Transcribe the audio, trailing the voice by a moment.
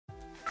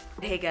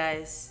Hey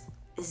guys,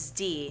 it's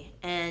D,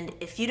 and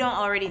if you don't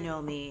already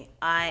know me,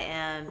 I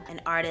am an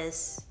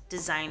artist,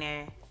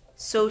 designer,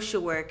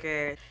 social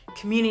worker,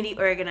 community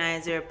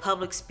organizer,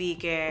 public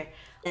speaker,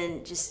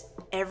 and just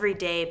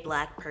everyday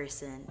Black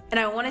person. And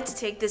I wanted to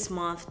take this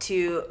month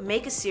to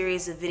make a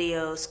series of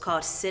videos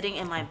called Sitting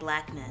in My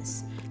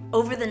Blackness.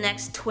 Over the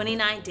next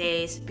 29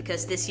 days,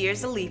 because this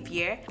year's a leap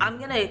year, I'm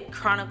gonna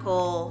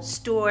chronicle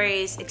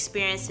stories,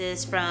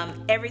 experiences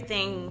from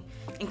everything,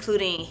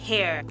 including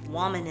hair,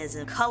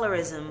 womanism,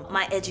 colorism,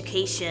 my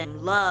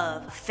education,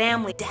 love,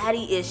 family,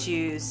 daddy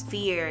issues,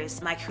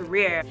 fears, my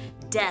career,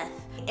 death,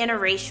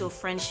 interracial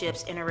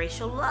friendships,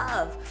 interracial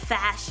love,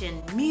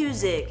 fashion,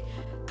 music,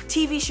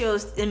 TV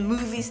shows and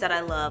movies that I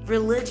love,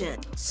 religion,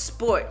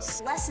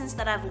 sports, lessons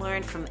that I've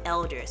learned from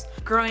elders,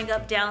 growing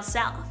up down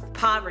south,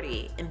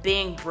 poverty and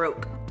being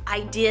broke,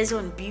 ideas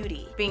on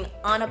beauty, being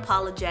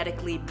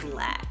unapologetically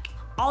Black.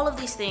 All of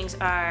these things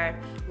are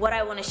what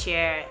I want to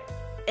share,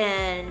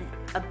 and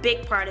a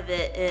big part of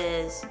it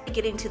is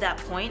getting to that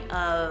point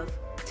of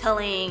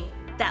telling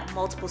that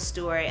multiple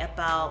story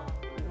about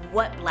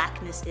what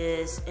Blackness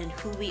is and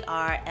who we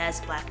are as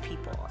Black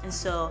people. And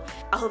so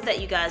I hope that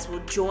you guys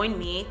will join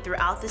me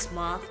throughout this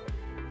month.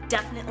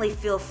 Definitely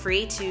feel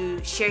free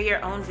to share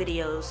your own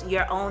videos,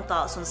 your own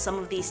thoughts on some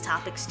of these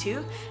topics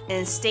too,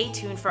 and stay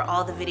tuned for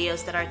all the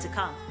videos that are to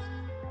come.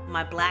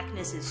 My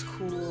Blackness is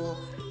cool,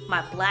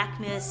 my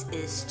Blackness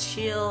is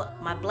chill,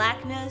 my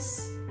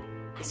Blackness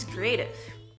is creative.